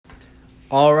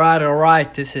All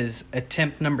right. This is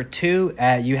attempt number 2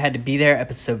 at You Had to Be There,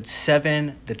 episode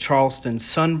 7, the Charleston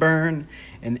Sunburn,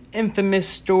 an infamous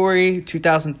story,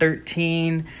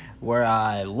 2013, where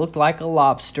I looked like a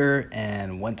lobster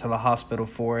and went to the hospital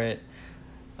for it.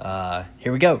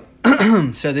 Here we go.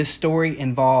 So this story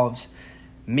involves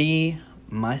me,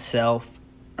 myself,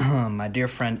 my dear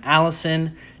friend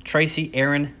Allison, Tracy,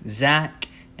 Aaron, Zach,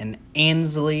 and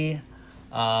Ansley.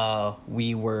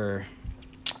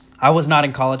 I was not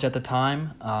in college at the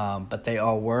time, but they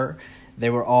all were.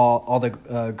 They were all the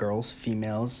girls,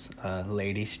 females,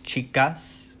 ladies,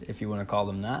 chicas, if you want to call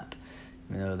them that.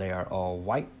 Even though they are all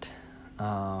white,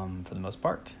 for the most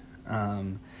part.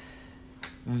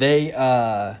 They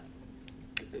were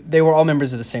all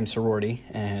members of the same sorority,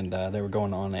 and they were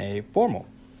going on a formal,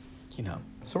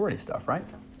 sorority stuff, right?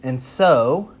 And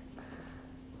so,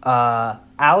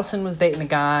 Allison was dating a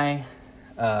guy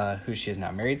who she is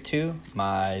now married to,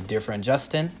 my dear friend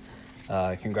Justin.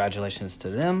 Congratulations to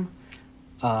them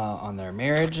on their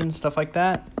marriage and stuff like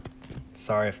that.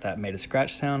 Sorry if that made a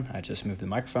scratch sound. I just moved the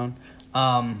microphone.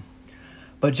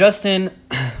 But Justin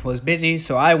was busy,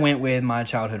 so I went with my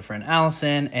childhood friend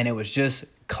Allison, and it was just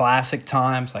classic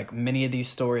times, like many of these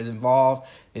stories involve.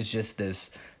 It's just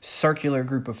this circular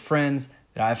group of friends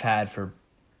that I've had for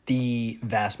the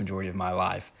vast majority of my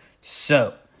life.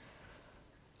 So,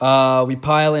 we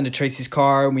pile into Tracy's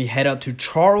car and we head up to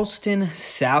Charleston,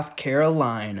 South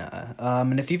Carolina.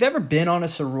 And if you've ever been on a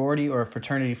sorority or a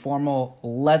fraternity formal,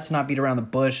 let's not beat around the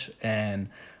bush and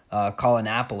call an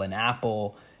apple an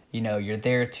apple. You're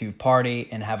there to party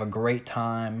and have a great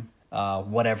time,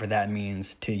 whatever that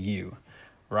means to you,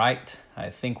 right? I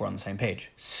think we're on the same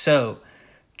page. So,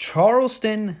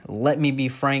 Charleston, let me be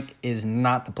frank, is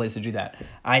not the place to do that.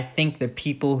 I think the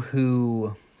people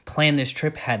who planned this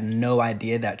trip had no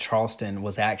idea that Charleston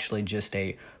was actually just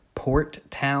a port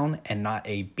town and not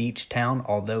a beach town,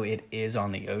 although it is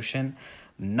on the ocean.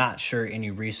 Not sure any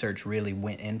research really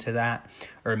went into that.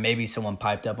 Or maybe someone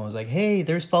piped up and was like, hey,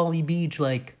 there's Folly Beach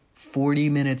like 40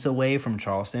 minutes away from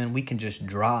Charleston. We can just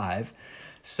drive.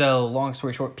 So long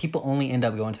story short, people only end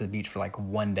up going to the beach for like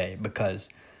one day because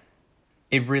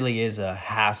it really is a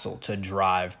hassle to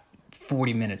drive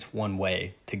 40 minutes one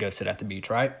way to go sit at the beach,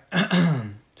 right?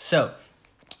 So,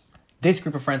 this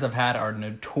group of friends I've had are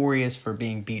notorious for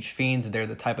being beach fiends. They're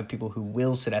the type of people who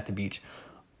will sit at the beach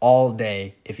all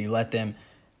day if you let them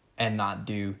and not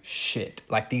do shit.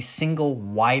 Like, the single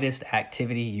widest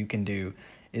activity you can do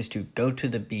is to go to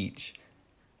the beach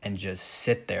and just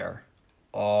sit there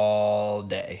all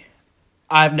day.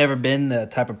 I've never been the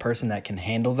type of person that can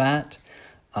handle that.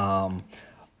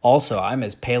 Also, I'm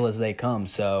as pale as they come,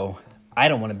 so I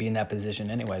don't want to be in that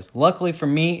position anyways. Luckily for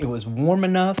me, it was warm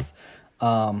enough,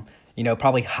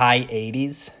 probably high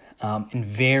 80s, and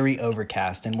very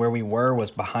overcast. And where we were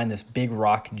was behind this big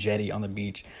rock jetty on the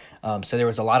beach. So there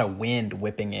was a lot of wind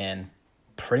whipping in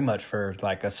pretty much for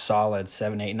like a solid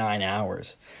 7, 8, 9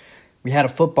 hours. We had a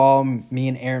football. Me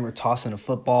and Aaron were tossing a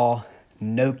football.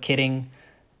 No kidding,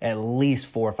 at least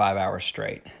 4 or 5 hours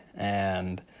straight.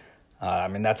 And,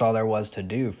 that's all there was to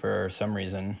do for some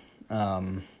reason.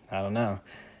 I don't know.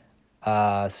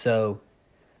 So,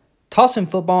 tossing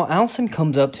football, Allison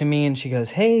comes up to me and she goes,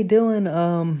 hey,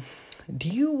 Dylan, do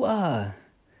you,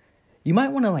 you might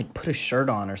want to like put a shirt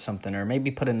on or something, or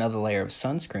maybe put another layer of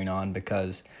sunscreen on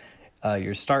because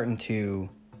you're starting to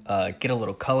get a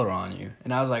little color on you.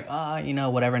 And I was like,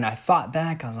 whatever. And I thought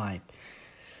back, I was like,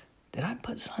 did I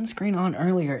put sunscreen on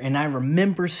earlier? And I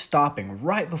remember stopping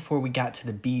right before we got to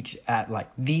the beach at like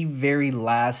the very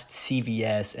last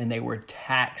CVS, and they were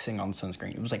taxing on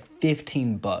sunscreen. It was like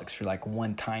 $15 for like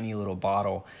one tiny little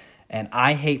bottle. And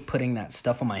I hate putting that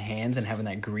stuff on my hands and having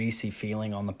that greasy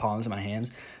feeling on the palms of my hands.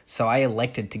 So I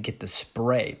elected to get the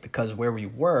spray because where we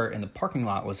were in the parking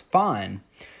lot was fine.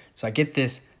 So I get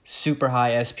this super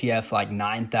high SPF, like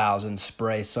 9,000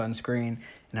 spray sunscreen.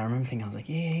 And I remember thinking, I was like,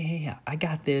 yeah, I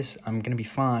got this. I'm going to be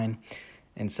fine.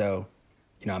 And so,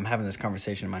 I'm having this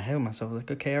conversation in my head with myself. I was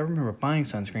like, okay, I remember buying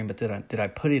sunscreen, but did I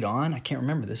put it on? I can't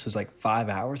remember. This was like 5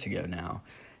 hours ago now.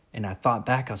 And I thought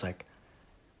back, I was like,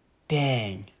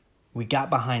 dang, we got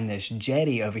behind this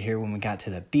jetty over here when we got to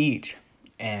the beach.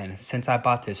 And since I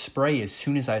bought this spray, as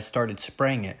soon as I started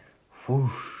spraying it,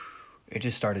 whoosh, it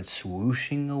just started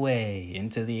swooshing away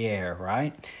into the air,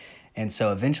 right? And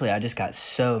so eventually I just got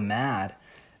so mad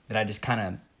that I just kind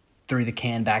of threw the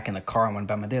can back in the car and went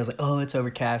about my day. I was like, oh, it's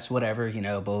overcast, whatever,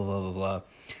 blah, blah, blah, blah.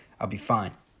 I'll be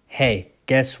fine. Hey,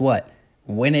 guess what?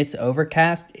 When it's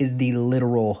overcast is the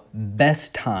literal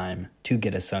best time to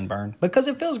get a sunburn because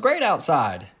it feels great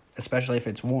outside, especially if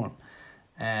it's warm.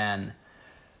 And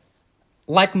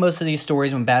like most of these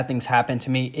stories, when bad things happen to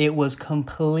me, it was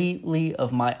completely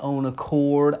of my own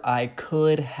accord. I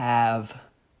could have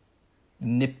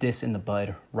nipped this in the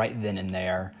bud right then and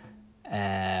there,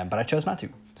 but I chose not to.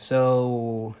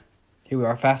 So here we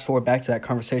are. Fast forward back to that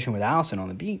conversation with Allison on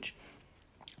the beach.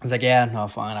 I was like, yeah, no,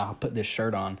 fine. I'll put this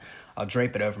shirt on. I'll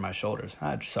drape it over my shoulders.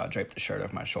 I draped the shirt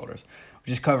over my shoulders,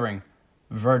 which is covering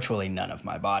virtually none of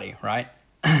my body, right?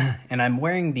 And I'm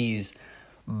wearing these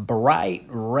bright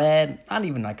red, not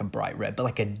even like a bright red, but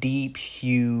like a deep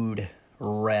hued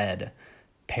red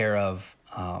pair of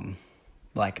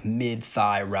like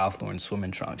mid-thigh Ralph Lauren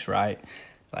swimming trunks, right?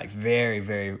 Like very,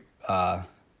 very, I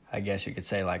guess you could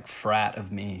say like frat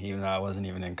of me, even though I wasn't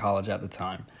even in college at the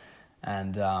time.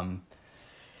 And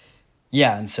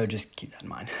yeah, and so just keep that in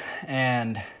mind.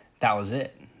 And that was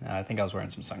it. I think I was wearing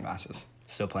some sunglasses,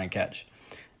 still playing catch.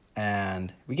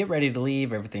 And we get ready to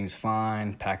leave. Everything's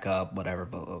fine. Pack up, whatever,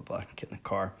 blah, blah, blah. Get in the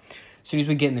car. As soon as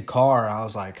we get in the car, I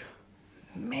was like,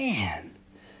 man,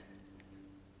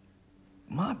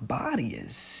 my body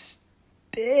is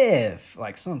stiff.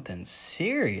 Like something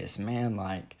serious, man.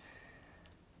 Like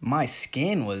my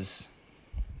skin was,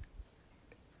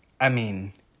 I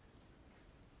mean,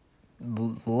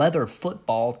 leather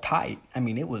football tight. I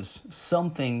mean, it was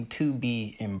something to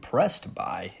be impressed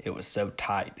by. It was so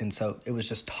tight. And so it was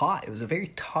just taut. It was a very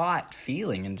taut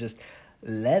feeling and just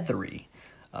leathery.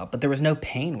 But there was no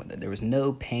pain with it. There was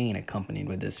no pain accompanied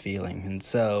with this feeling. And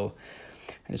so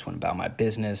I just went about my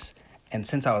business. And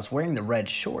since I was wearing the red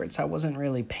shorts, I wasn't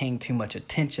really paying too much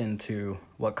attention to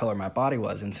what color my body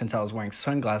was. And since I was wearing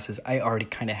sunglasses, I already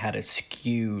kind of had a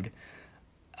skewed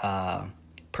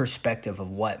perspective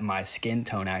of what my skin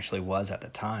tone actually was at the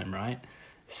time, right?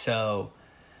 So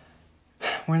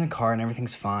we're in the car and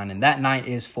everything's fine, and that night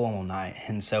is formal night,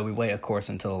 and so we wait, of course,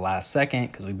 until the last second,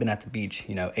 because we've been at the beach,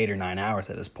 8 or 9 hours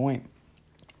at this point.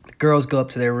 The girls go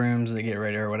up to their rooms, they get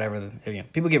ready or whatever,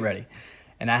 people get ready,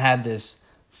 and I had this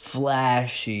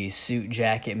flashy suit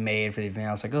jacket made for the event.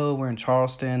 I was like, oh, we're in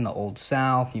Charleston, the Old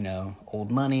South,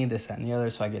 old money, this, that, and the other,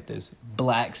 so I get this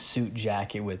black suit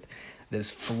jacket with this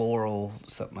floral,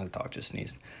 something my dog just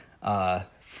sneezed,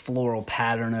 floral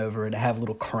pattern over it. I have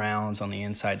little crowns on the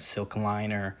inside, silk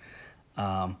liner.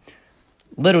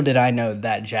 Little did I know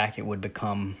that jacket would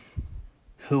become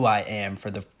who I am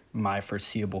for my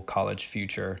foreseeable college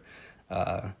future.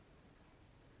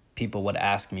 People would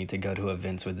ask me to go to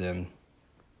events with them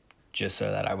just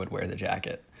so that I would wear the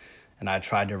jacket. And I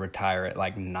tried to retire it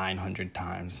like 900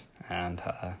 times, and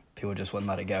people just wouldn't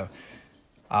let it go.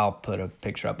 I'll put a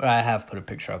picture up. I have put a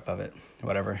picture up of it,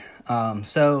 whatever.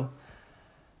 So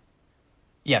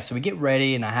we get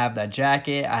ready, and I have that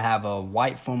jacket. I have a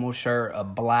white formal shirt, a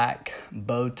black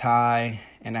bow tie,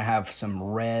 and I have some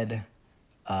red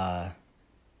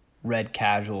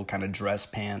casual kind of dress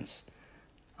pants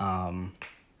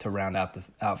to round out the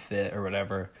outfit or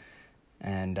whatever.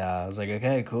 And I was like,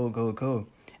 okay, cool.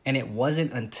 And it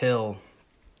wasn't until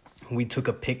we took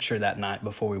a picture that night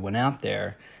before we went out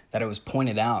there that it was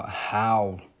pointed out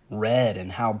how red and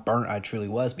how burnt I truly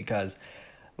was, because,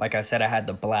 like I said, I had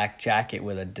the black jacket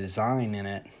with a design in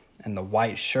it and the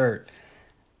white shirt.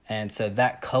 And so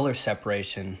that color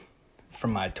separation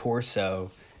from my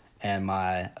torso and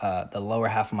my the lower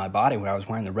half of my body where I was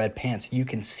wearing the red pants, you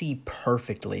can see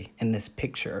perfectly in this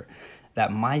picture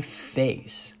that my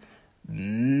face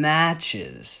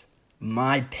matches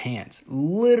my pants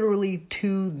literally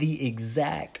to the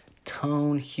exact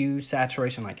tone, hue,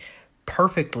 saturation, like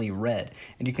perfectly red.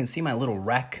 And you can see my little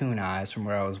raccoon eyes from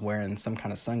where I was wearing some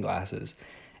kind of sunglasses.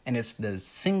 And it's the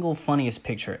single funniest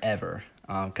picture ever,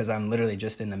 because I'm literally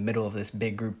just in the middle of this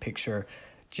big group picture,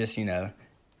 just,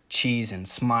 cheesing,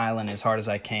 smiling as hard as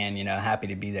I can, happy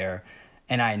to be there.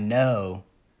 And I know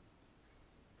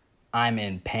I'm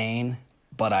in pain,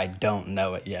 but I don't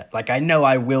know it yet. Like, I know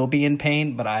I will be in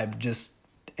pain, but I just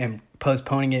am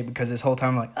postponing it because this whole time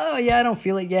I'm like, oh yeah, I don't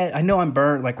feel it yet. I know I'm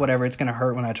burnt, like whatever. It's going to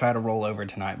hurt when I try to roll over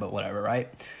tonight, but whatever, right?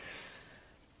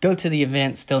 Go to the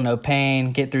event, still no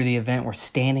pain. Get through the event. We're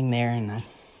standing there, and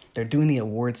they're doing the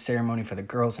awards ceremony for the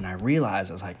girls, and I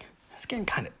realized, I was like, it's getting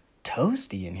kind of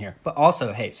toasty in here. But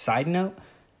also, hey, side note,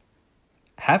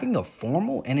 having a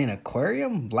formal in an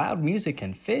aquarium, loud music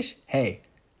and fish, hey,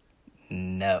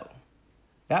 no.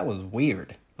 That was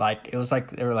weird. Like, it was like,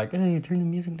 they were like, hey, turn the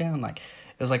music down. Like,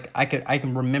 it was like, I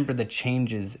can remember the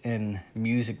changes in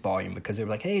music volume because they were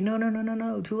like, hey, no,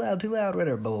 too loud,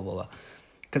 whatever, blah, blah, blah.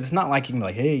 Because it's not like you can be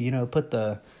like, hey, put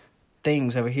the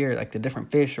things over here, like the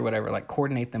different fish or whatever, like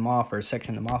coordinate them off or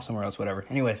section them off somewhere else, whatever.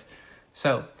 Anyways,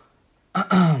 so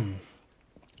I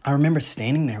remember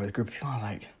standing there with a group of people. I was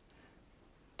like,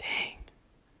 dang,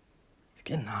 it's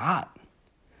getting hot.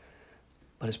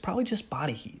 but it's probably just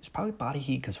body heat. It's probably body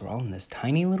heat because we're all in this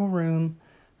tiny little room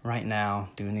right now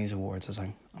doing these awards. I was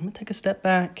like, I'm going to take a step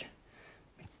back,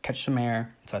 catch some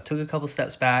air. So I took a couple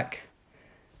steps back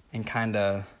and kind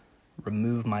of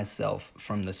remove myself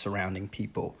from the surrounding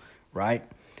people, right?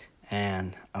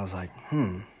 And I was like,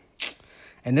 And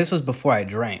this was before I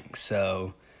drank,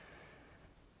 so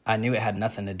I knew it had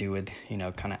nothing to do with,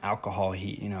 kind of alcohol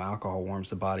heat. Alcohol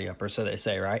warms the body up, or so they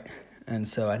say, right? And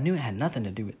so I knew it had nothing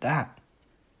to do with that.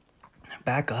 I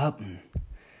back up, and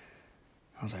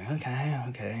I was like,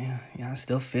 okay. Yeah, I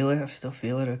still feel it.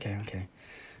 Okay.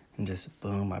 And just,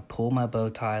 boom, I pulled my bow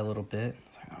tie a little bit. I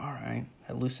was like, all right.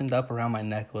 I loosened up around my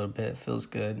neck a little bit. It feels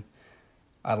good.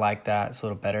 I like that. It's a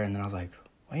little better. And then I was like,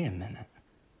 wait a minute.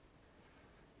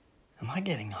 Am I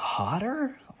getting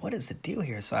hotter? What is the deal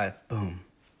here? So I, boom,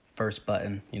 first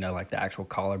button, like the actual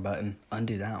collar button,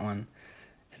 undo that one,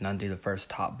 and undo the first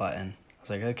top button. I was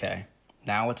like, okay,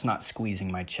 now it's not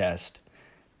squeezing my chest.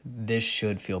 This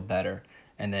should feel better.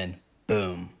 And then,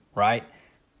 boom, right?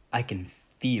 I can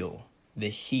feel the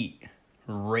heat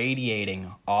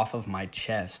radiating off of my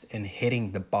chest and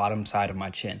hitting the bottom side of my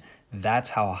chin. That's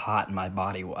how hot my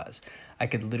body was. I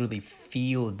could literally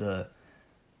feel the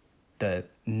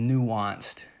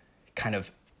nuanced kind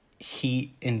of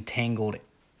heat entangled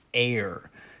air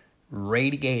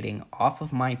radiating off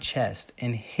of my chest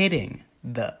and hitting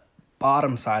the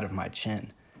bottom side of my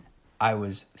chin. I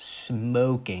was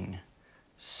smoking,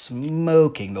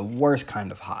 the worst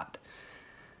kind of hot.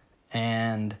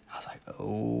 And I was like,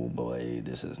 oh boy,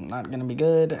 this is not going to be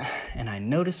good. And I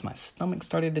noticed my stomach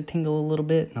started to tingle a little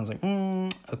bit. And I was like, okie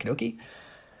dokie.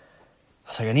 I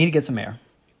was like, I need to get some air.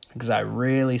 Because I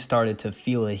really started to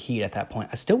feel the heat at that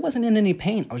point. I still wasn't in any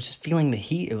pain. I was just feeling the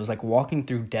heat. It was like walking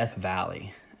through Death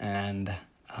Valley. And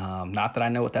not that I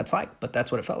know what that's like, but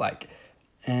that's what it felt like.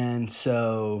 And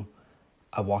so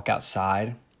I walk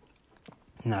outside.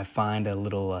 And I find a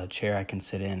little chair I can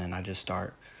sit in. And I just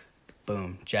start,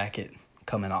 boom, jacket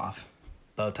coming off.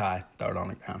 Bow tie, throw it on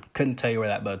the ground. Couldn't tell you where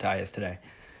that bow tie is today.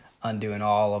 Undoing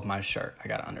all of my shirt. I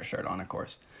got an undershirt on, of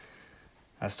course.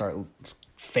 I start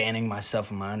fanning myself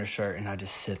in my undershirt, and I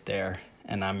just sit there.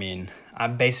 And I mean,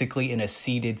 I'm basically in a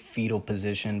seated fetal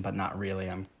position, but not really.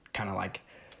 I'm kind of like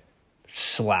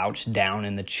slouched down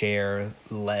in the chair,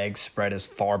 legs spread as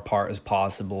far apart as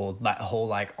possible. That whole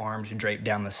like arms draped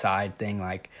down the side thing,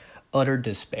 like utter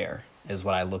despair is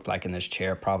what I looked like in this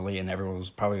chair probably. And everyone was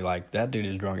probably like, that dude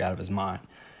is drunk out of his mind.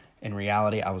 In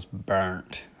reality, I was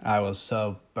burnt. I was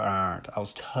so burnt. I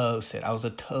was toasted. I was a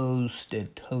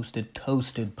toasted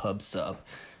pub sub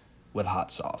with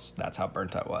hot sauce. That's how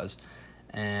burnt I was.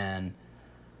 And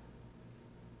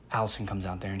Allison comes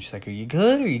out there and she's like, Are you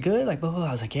good? Like, blah, blah, blah.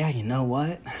 I was like, yeah, you know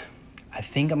what? I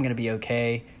think I'm going to be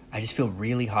okay. I just feel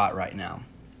really hot right now.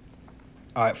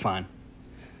 All right, fine.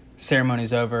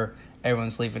 Ceremony's over.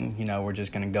 Everyone's leaving. We're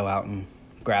just going to go out and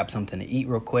grab something to eat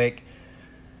real quick.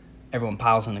 Everyone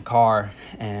piles in the car,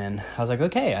 and I was like,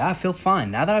 okay, I feel fine.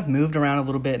 Now that I've moved around a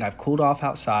little bit and I've cooled off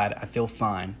outside, I feel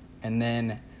fine. And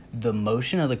then the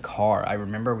motion of the car, I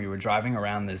remember we were driving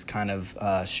around this kind of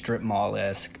strip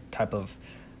mall-esque type of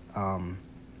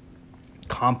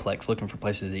complex looking for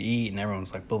places to eat, and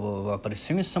everyone's like, blah, blah, blah, blah. But as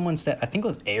soon as someone said, I think it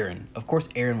was Aaron. Of course,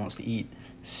 Aaron wants to eat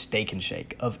Steak and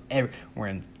Shake. We're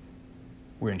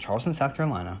in Charleston, South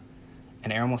Carolina,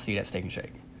 and Aaron wants to eat at Steak and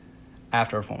Shake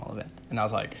after a formal event. And I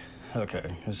was like,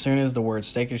 okay. As soon as the word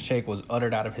Steak and Shake was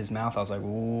uttered out of his mouth, I was like,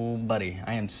 ooh, buddy,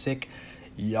 I am sick.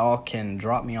 Y'all can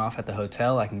drop me off at the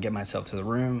hotel. I can get myself to the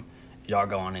room. Y'all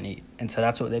go on and eat. And so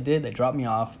that's what they did. They dropped me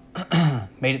off,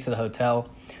 made it to the hotel.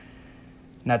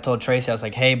 And I told Tracy, I was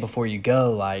like, hey, before you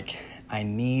go, like, I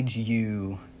need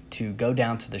you to go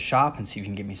down to the shop and see if you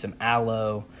can get me some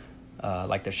aloe,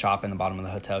 like the shop in the bottom of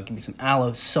the hotel. Give me some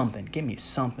aloe, something. Give me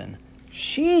something.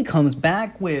 She comes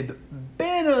back with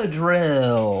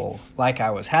Benadryl, like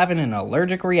I was having an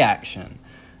allergic reaction.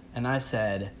 And I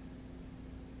said,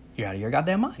 you're out of your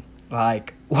goddamn mind.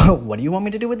 Like, what do you want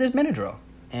me to do with this Benadryl?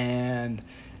 And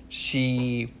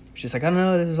she's like, I don't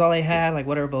know, this is all they had, like,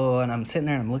 whatever, blah, blah. And I'm sitting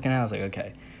there and I'm looking at it, I was like,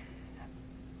 okay.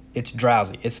 It's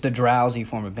drowsy. It's the drowsy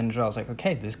form of Benadryl. I was like,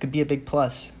 okay, this could be a big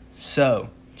plus. So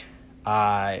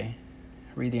I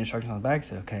read the instructions on the back,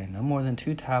 say, okay, no more than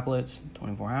 2 tablets,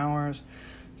 24 hours.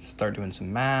 Start doing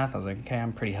some math. I was like, okay, I'm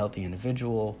a pretty healthy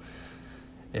individual.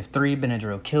 If 3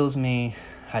 Benadryl kills me,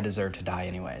 I deserve to die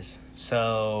anyways.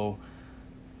 So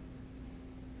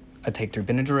I take 3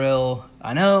 Benadryl.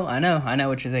 I know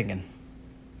what you're thinking.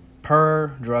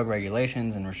 Per drug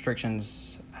regulations and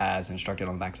restrictions as instructed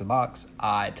on the back of the box,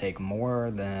 I take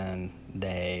more than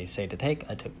they say to take.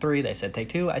 I took 3. They said take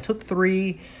 2. I took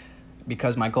 3.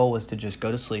 because my goal was to just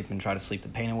go to sleep and try to sleep the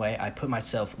pain away, I put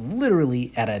myself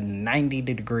literally at a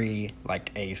 90-degree,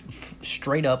 like a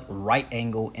straight up right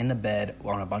angle in the bed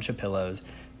on a bunch of pillows.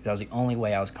 That was the only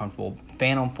way I was comfortable.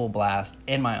 Fan on full blast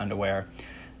in my underwear.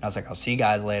 And I was like, I'll see you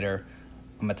guys later.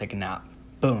 I'm going to take a nap.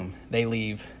 Boom. They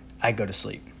leave. I go to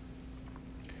sleep.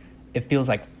 It feels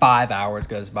like 5 hours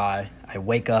goes by. I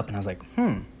wake up and I was like,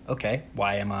 okay,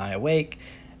 why am I awake?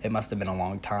 It must have been a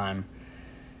long time.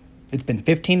 It's been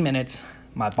 15 minutes.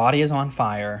 My body is on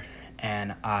fire,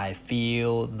 and I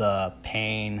feel the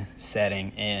pain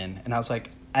setting in. And I was like,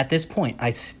 at this point,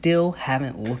 I still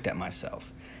haven't looked at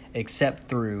myself except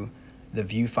through the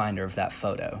viewfinder of that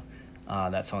photo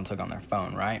that someone took on their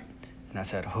phone, right? And I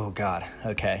said, oh, God,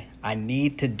 okay, I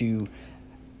need a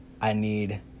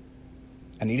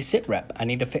sit rep. I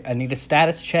need a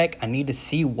status check. I need to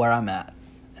see where I'm at.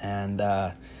 And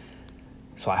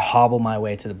so I hobble my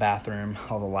way to the bathroom.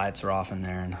 All the lights are off in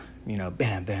there, and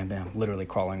bam, bam, bam, literally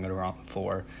crawling around the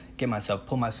floor.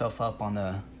 Pull myself up on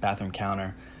the bathroom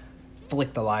counter,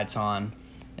 flick the lights on,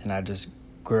 and I just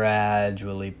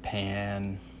gradually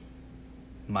pan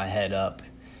my head up.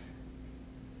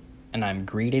 And I'm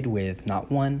greeted with not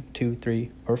 1, 2,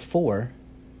 3, or 4,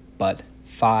 but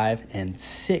 5 and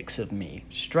 6 of me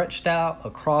stretched out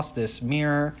across this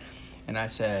mirror. And I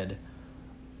said,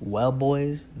 well,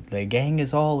 boys, the gang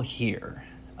is all here.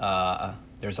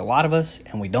 There's a lot of us,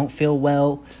 and we don't feel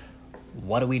well.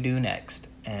 What do we do next?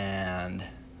 And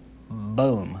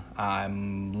boom,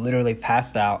 I'm literally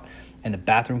passed out in the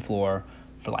bathroom floor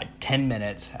for like 10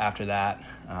 minutes after that.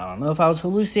 I don't know if I was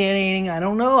hallucinating. I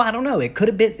don't know. It could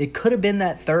have been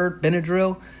that third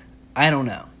Benadryl. I don't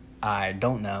know.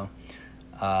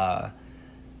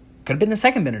 Could have been the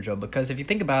second Benadryl, because if you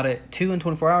think about it, 2 in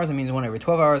 24 hours, that means 1 every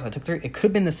 12 hours. I took 3. It could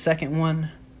have been the second one,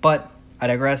 but I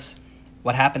digress.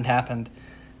 What happened.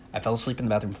 I fell asleep in the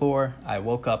bathroom floor. I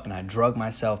woke up and I drug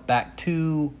myself back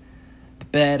to the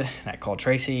bed, and I called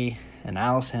Tracy and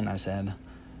Allison. I said,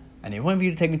 I need one of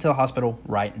you to take me to the hospital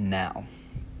right now.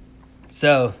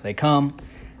 So they come.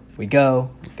 We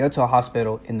go to a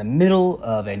hospital in the middle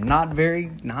of a not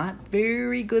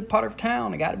very good part of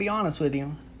town. I got to be honest with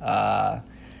you.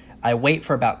 I wait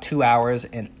for about 2 hours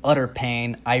in utter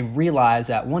pain. I realized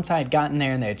that once I had gotten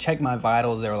there and they had checked my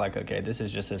vitals, they were like, okay, this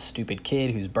is just a stupid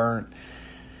kid who's burnt.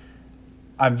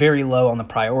 I'm very low on the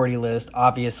priority list,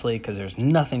 obviously, because there's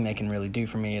nothing they can really do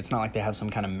for me. It's not like they have some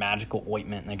kind of magical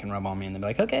ointment they can rub on me and they'll be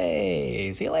like,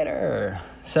 okay, see you later.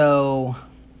 So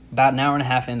about an hour and a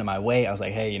half into my wait, I was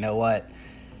like, hey, you know what?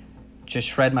 Just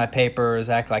shred my papers,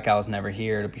 act like I was never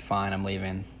here. It'll be fine. I'm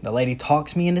leaving. The lady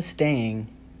talks me into staying.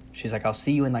 She's like, I'll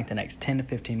see you in like the next 10 to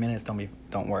 15 minutes.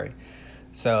 Don't worry.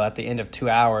 So at the end of 2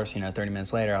 hours, 30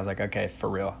 minutes later, I was like, okay, for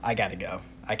real, I got to go.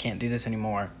 I can't do this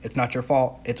anymore. It's not your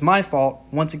fault. It's my fault.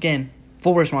 Once again,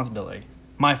 full responsibility.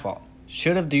 My fault.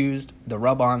 Should have used the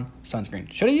rub-on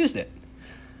sunscreen. Should have used it.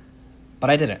 But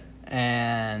I didn't.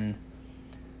 And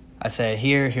I say,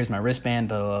 here's my wristband,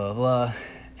 blah, blah, blah, blah.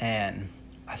 And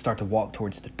I start to walk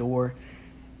towards the door.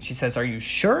 She says, are you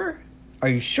sure? Are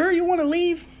you sure you want to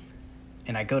leave?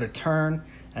 And I go to turn,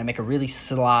 and I make a really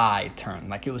sly turn.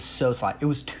 Like, it was so sly. It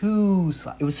was too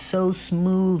sly. It was so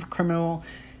smooth, criminal.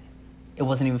 It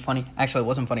wasn't even funny. Actually, it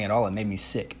wasn't funny at all. It made me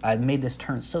sick. I made this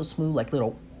turn so smooth, like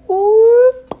little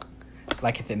whoop.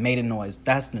 Like, if it made a noise,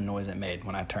 that's the noise it made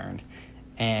when I turned.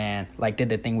 And, like, did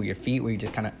the thing with your feet where you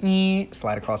just kind of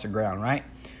slide across the ground, right?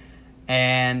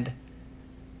 And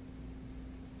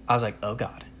I was like, oh,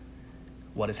 God.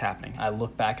 What is happening? I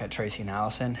look back at Tracy and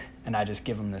Allison, and I just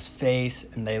give them this face,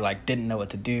 and they didn't know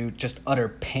what to do. Just utter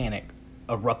panic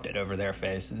erupted over their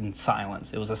face in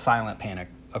silence. It was a silent panic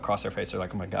across their face. They're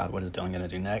like, oh my God, what is Dylan going to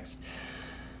do next?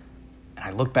 And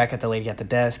I look back at the lady at the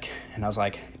desk, and I was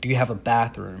like, do you have a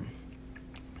bathroom?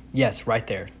 Yes, right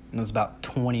there. And it was about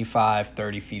 25,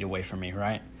 30 feet away from me,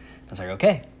 right? I was like,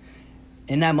 okay.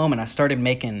 In that moment, I started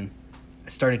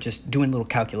just doing little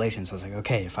calculations. I was like,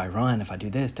 okay, if I run, if I do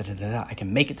this, I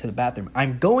can make it to the bathroom.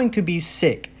 I'm going to be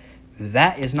sick.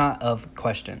 That is not of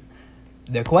question.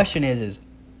 The question is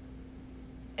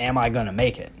am I going to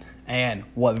make it? And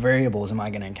what variables am I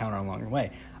going to encounter along the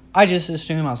way? I just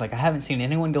assumed, I was like, I haven't seen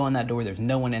anyone go in that door. There's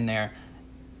no one in there.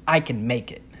 I can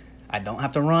make it. I don't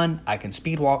have to run. I can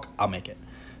speed walk. I'll make it.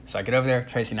 So I get over there.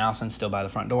 Tracy and Allison still by the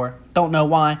front door. Don't know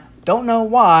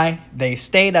why they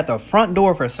stayed at the front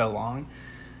door for so long.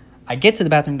 I get to the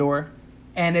bathroom door,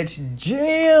 and it's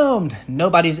jammed.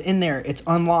 Nobody's in there. It's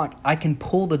unlocked. I can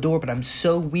pull the door, but I'm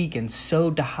so weak and so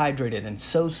dehydrated and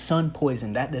so sun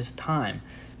poisoned at this time.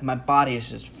 And my body is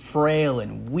just frail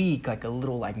and weak, like a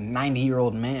little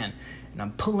 90-year-old man. and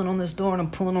I'm pulling on this door,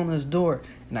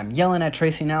 and I'm yelling at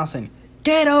Tracy Nelson,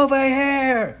 get over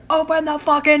here, open the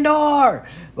fucking door,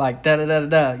 like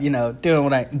da-da-da-da-da,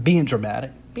 being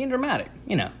dramatic,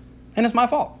 and it's my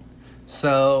fault.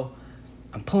 So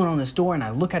I'm pulling on this door, and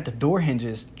I look at the door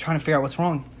hinges, trying to figure out what's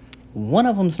wrong. One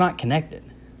of them's not connected,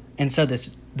 and so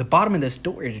the bottom of this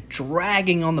door is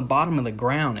dragging on the bottom of the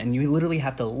ground, and you literally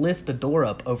have to lift the door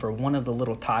up over one of the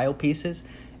little tile pieces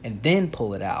and then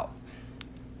pull it out.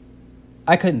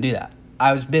 I couldn't do that.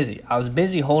 I was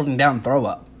busy holding down throw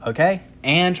up, okay?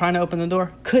 And trying to open the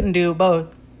door. Couldn't do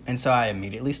both. And so I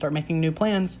immediately start making new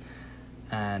plans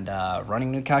and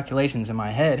running new calculations in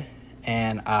my head.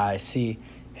 And I see,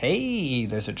 hey,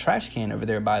 there's a trash can over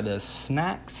there by the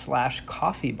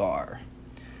snack/coffee bar.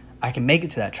 I can make it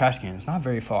to that trash can. It's not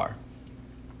very far.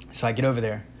 So I get over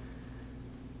there.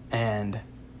 And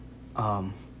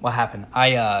what happened?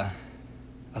 I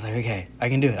was like, okay, I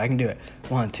can do it.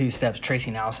 1, 2 steps, Tracy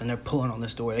and Allison, they're pulling on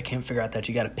this door. They can't figure out that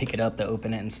you got to pick it up to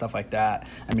open it and stuff like that.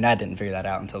 I mean, I didn't figure that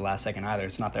out until the last second either.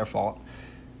 It's not their fault.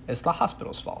 It's the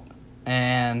hospital's fault.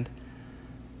 And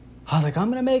I was like, I'm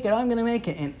going to make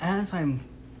it. And as I'm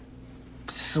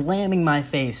slamming my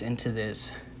face into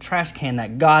this trash can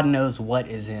that God knows what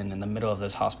is in the middle of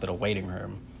this hospital waiting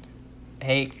room,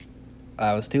 hey,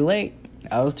 I was too late.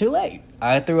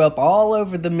 I threw up all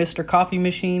over the Mr. Coffee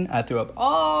machine. I threw up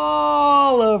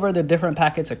all over the different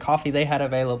packets of coffee they had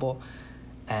available.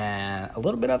 And a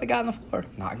little bit of it got on the floor.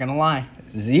 Not going to lie.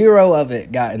 0 of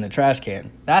it got in the trash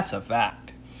can. That's a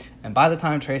fact. And by the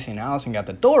time Tracy and Allison got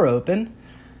the door open,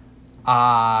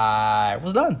 I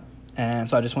was done. And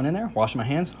so I just went in there, washed my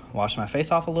hands, washed my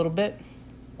face off a little bit,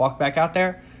 walked back out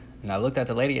there, and I looked at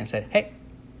the lady and said, hey,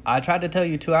 I tried to tell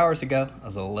you 2 hours ago I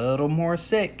was a little more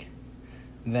sick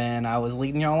than I was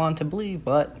leading y'all on to believe,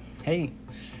 but hey,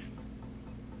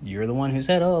 you're the one who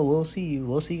said, oh, we'll see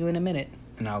you in a minute.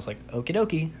 And I was like, okie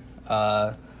dokie.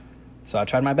 So I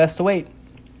tried my best to wait,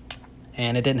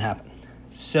 and it didn't happen.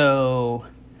 So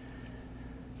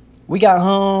we got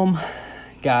home,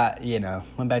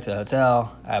 went back to the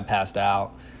hotel. I passed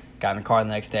out, got in the car the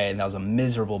next day, and that was a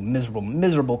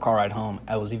miserable car ride home.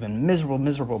 I was even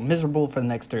miserable for the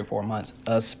next 3 or 4 months,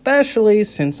 especially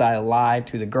since I lied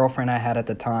to the girlfriend I had at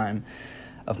the time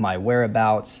of my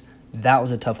whereabouts. That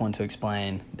was a tough one to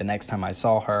explain the next time I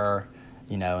saw her,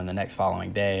 in the next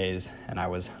following days, and I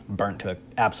was burnt to an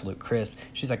absolute crisp.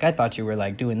 She's like, I thought you were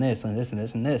like doing this and this and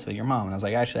this and this with your mom. And I was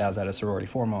like, actually, I was at a sorority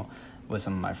formal with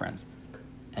some of my friends.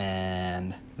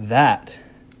 And that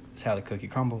is how the cookie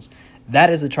crumbles. That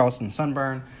is the Charleston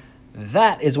sunburn.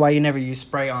 That is why you never use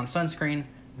spray on sunscreen.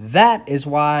 That is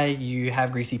why you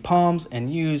have greasy palms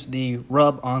and use the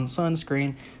rub on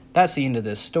sunscreen. That's the end of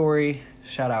this story.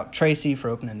 Shout out Tracy for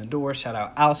opening the door. Shout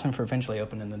out Allison for eventually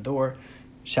opening the door.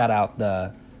 Shout out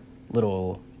the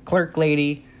little clerk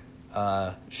lady.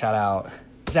 Shout out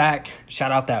Zach.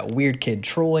 Shout out that weird kid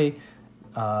Troy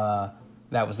that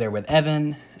was there with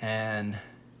Evan. And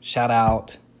shout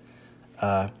out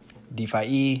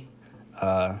DeFi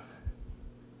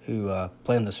who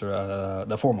played in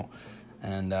the formal.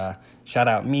 And shout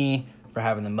out me for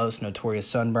having the most notorious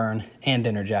sunburn and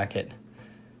dinner jacket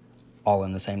all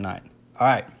in the same night. All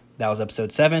right, that was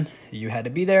episode 7. You had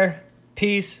to be there.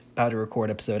 Peace. About to record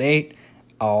episode 8.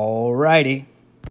 All righty.